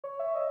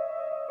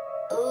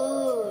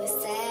Ooh,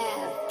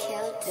 Sav,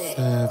 killed it.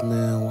 Sav,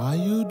 man, why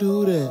you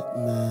do that,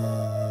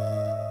 man?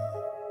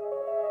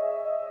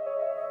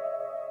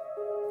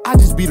 I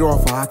just beat her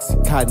off of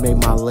Oxycontin, made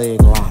my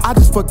leg lock. I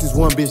just fucked this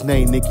one bitch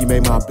named Nikki,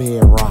 made my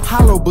bed rock.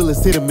 Hollow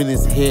bullets hit him in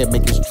his head,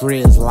 make his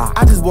dreads lock.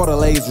 I just bought a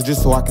laser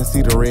just so I can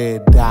see the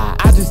red dot.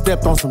 I just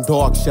stepped on some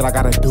dog shit, I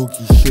got a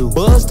Dookie shoe.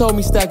 Buzz told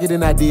me stack it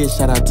and I did,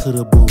 shout out to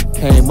the booth.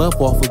 Came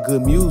up off of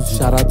good music,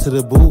 shout out to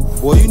the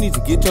booth. Boy, you need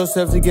to get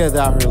yourself together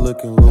out here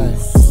looking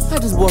loose. I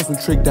just bought some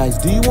trick dice,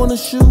 do you wanna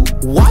shoot?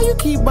 Why you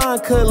keep buying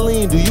cut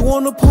lean, do you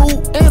wanna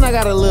poop? And I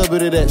got a little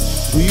bit of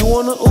that do you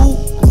wanna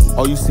oop?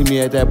 Oh, you see me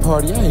at that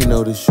party, I ain't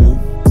noticed you.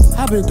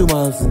 I've been through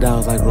my ups and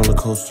downs like roller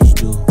coasters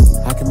do.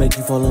 I can make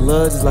you fall in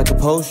love just like a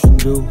potion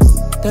do.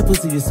 That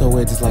pussy is so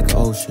wet just like an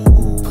ocean,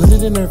 ooh. Put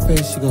it in her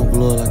face, she gon'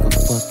 blow it like a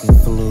fucking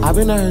flu. I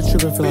been out here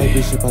trippin', feel like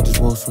Bishop, I just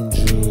want some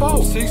juice.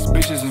 6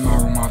 bitches in my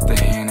room off the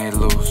hand, they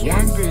loose.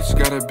 One bitch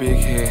got a big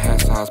head,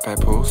 hat size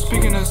papoose.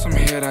 Speaking of some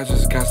head, I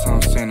just got some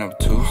stand up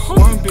too.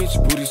 One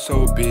bitch booty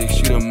so big,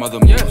 she the mother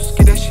moose.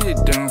 Get that shit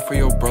done for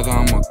your brother,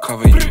 I'ma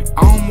cover you.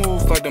 I don't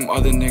move like them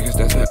other niggas,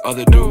 that's that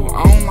other dude.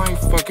 I don't like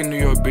fucking New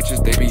York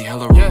bitches, they be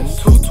hella rude.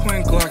 2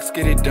 twin Glocks,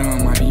 get it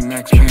done, might be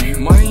Max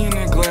Payne. Money in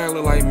that glare,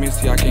 look like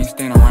Missy, I can't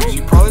stand around.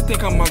 She probably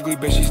think I'm ugly,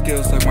 but she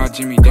still suck my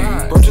Jimmy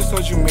Dean. Bro just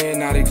told you mad,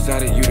 not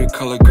exotic, you the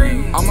color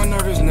green. I'm a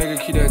nervous nigga,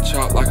 keep that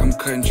chop like I'm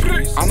cutting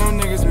trees. I know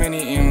niggas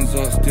many M's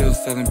up, still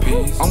selling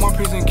peas. On my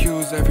P's and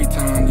Q's every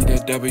time, need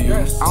that W.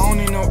 I don't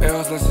need no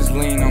L's, unless it's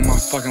lean on my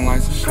fucking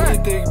license. Pretty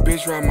thick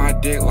bitch, ride my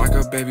dick like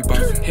a baby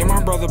bison. Hit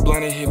my brother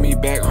blunt, it hit me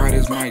back hard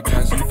as Mike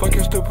Tyson. Fuck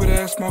your stupid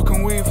ass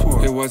smoking weed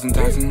for, it wasn't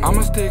Tyson.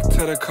 I'ma stick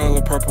to the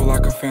color purple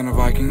like a fan of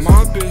Vikings.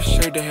 My bitch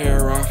shaved the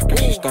hair off, cause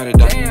she started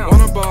dying.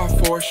 Wanna buy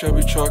a 4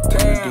 Shelby truck,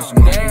 tell me to do some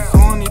hikings.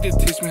 I don't need to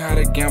teach me how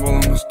to gamble,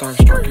 I'ma start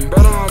striking.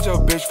 Better hide your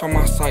bitch from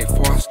my sight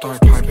before I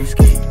start piping.